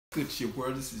Good shit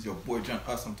world, this is your boy John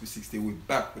Awesome 260. We're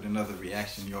back with another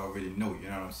reaction. You already know, you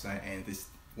know what I'm saying? And this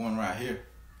one right here,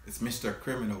 it's Mr.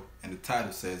 Criminal, and the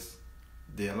title says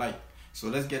They're Like. So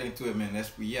let's get into it, man.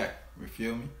 Let's react. You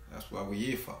feel me? That's what we're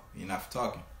here for. We're not for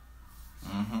talking.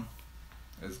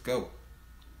 Let's go.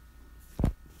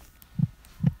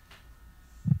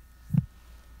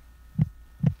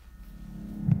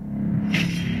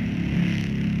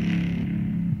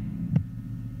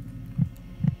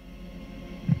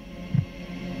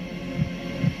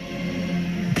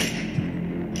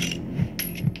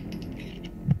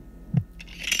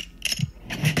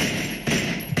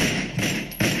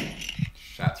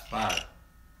 Shots fired.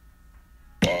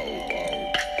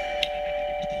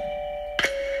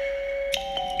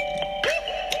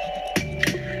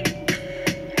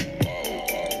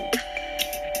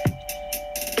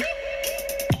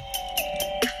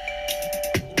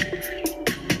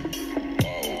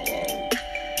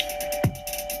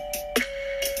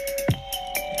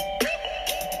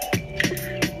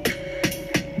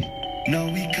 Know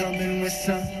we coming with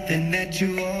something that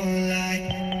you all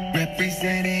like.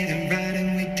 Representing and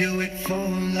riding, we do it for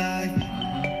life.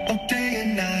 Oh, day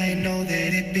and night, know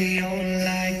that it be on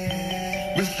life.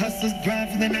 Real hustlers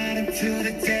grind from the night until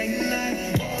the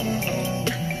daylight. Whoa,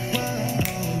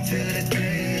 whoa, till the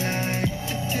daylight.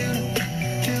 Till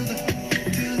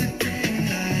the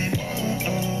daylight.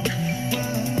 Whoa,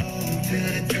 whoa, till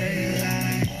the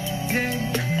daylight. Yeah,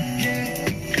 yeah,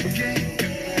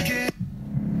 yeah.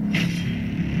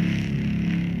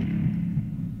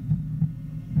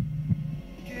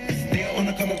 Still on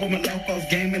the come up with my locals,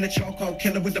 game in the choco,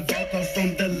 killer with the vocals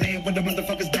from the land where the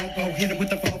motherfuckers don't go. Hit it with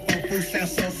the fofo, food sound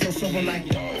so I'm like,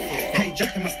 hey,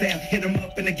 jocking my style, hit 'em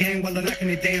up in the game while I'm knocking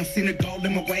it down. Seen the gold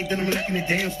in my way, then I'm knocking it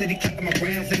down. Steady clocking my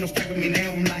rounds, ain't no stopping me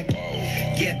now. I'm like,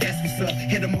 yeah, that's what's up.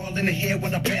 Hit 'em all in the head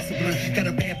while I pass a blunt. Got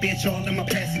a bad bitch all in my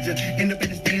passenger. In the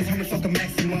business stands, homie, fuck a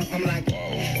maximum. I'm like,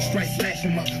 straight slash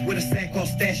 'em up with a sack all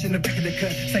stash in the back of the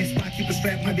cut. Same spot, keep a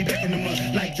strap, might be backing them up.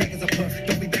 Like dragons a puff,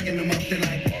 don't be backing them up. They're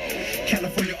like,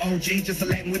 California OG, just a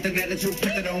Latin with an attitude,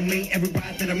 put it on me. Every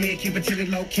ride that I'm in, keep it till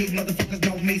low key. Motherfuckers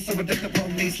know me, so I duck the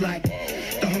police like.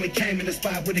 The homie came in the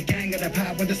spot with a gang of that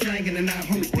pie, with the slang in the night.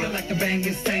 Homie still like the bang,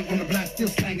 insane on the block, still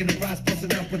slanging the rocks,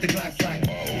 posted up with the Glocks like.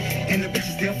 And the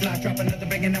bitches still fly, drop another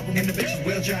banging album, and the bitches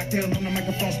will jock. Still on the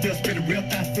microphone, still spit a real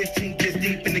thought. 15 gets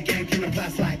deep in the game, killing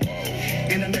plots like.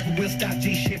 And I never will stop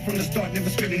G shit from the start, never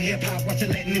spitting hip hop. Watch it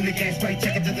letting in the game, spray,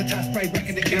 take it to the top, spray,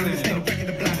 breaking the game, instead of breaking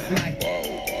the blocks like.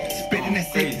 Spitting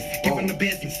that sickness, giving the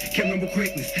business, killing with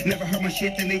quickness. Never heard my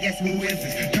shit, then they ask me who is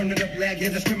this. Turn it up loud, yeah,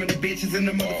 the screaming the bitches. And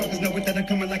the motherfuckers know it that I'm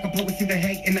coming like a poet. See the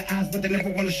hate in the eyes, but they never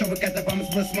wanna show it. Got the bombers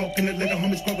blood smoke, and the little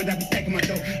homies grow it. I be stacking my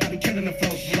dough, I be killing the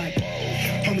flows. Like,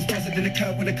 homies posted in the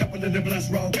cut with a couple of the blunts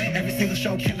roll. Every single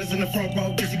show, killers in the front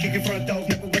row. Used to kick in front doors,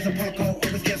 never was a punk hole,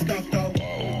 always get skunked though.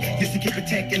 Used to keep a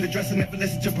tech in the dresser, never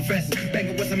listen to professors.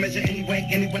 Banging was a measure anyway,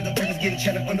 anyway, the always getting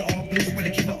cheddar under all blue. With a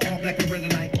keep it all black and really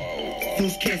like.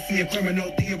 Fools can't see a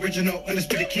criminal, the original,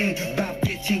 undisputed king. About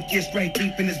 15, get straight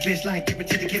deep in this bitch like. Give it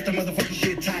to the kid, the motherfucking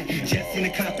shit tight. Just in the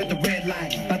cop at the red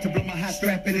light. About to blow my hot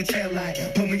strap in the tail light.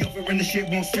 Pull me over and the shit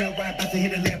won't smell right. About to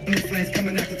hit a left, blue flames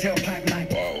coming out the tailpipe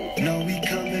like. Know we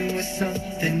coming with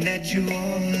something that you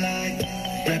all like.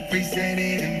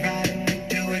 Represented and riding, we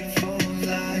do it for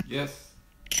life. Yes.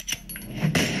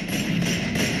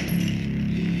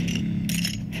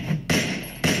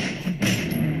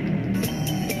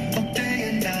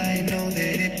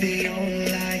 Be on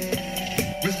light.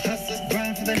 Real hustlers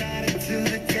grind for the night until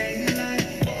the daylight.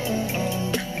 Whoa,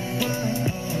 whoa,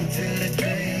 till the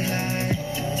daylight.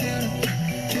 Till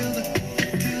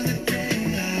the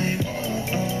daylight. Whoa,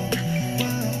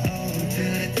 whoa,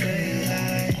 till the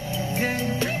daylight. Yeah,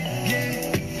 yeah,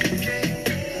 yeah,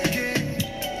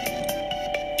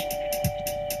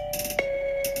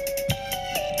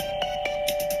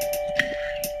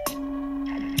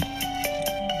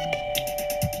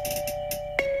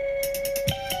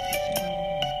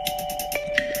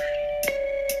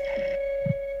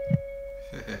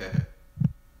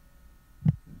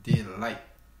 Delight.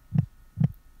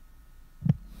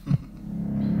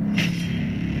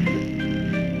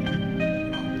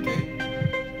 Okay.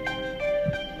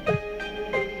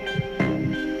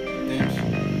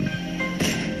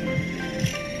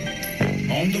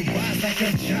 on the rise like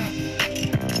a chop.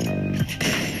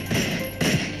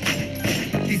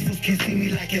 These fools can't see me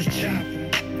like it's chop.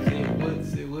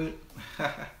 Say what?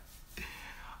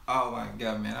 Oh my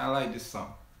god, man, I like this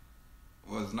song.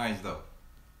 It was nice though.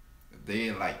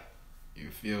 They like, you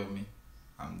feel me?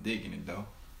 I'm digging it though.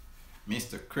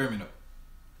 Mr. Criminal,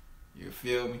 you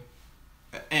feel me?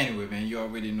 Anyway, man, you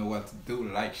already know what to do.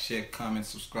 Like, share, comment,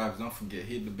 subscribe. Don't forget,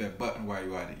 hit the bell button while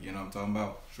you're at it. You know what I'm talking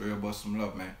about? Show your boss some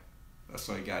love, man. That's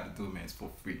all you got to do, man. It's for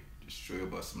free. Just show your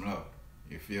boss some love.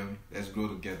 You feel me? Let's grow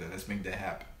together. Let's make that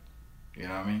happen. You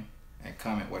know what I mean? And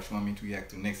comment what you want me to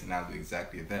react to next, and I'll do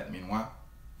exactly that. Meanwhile,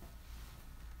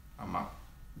 I'm out.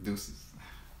 Deuces.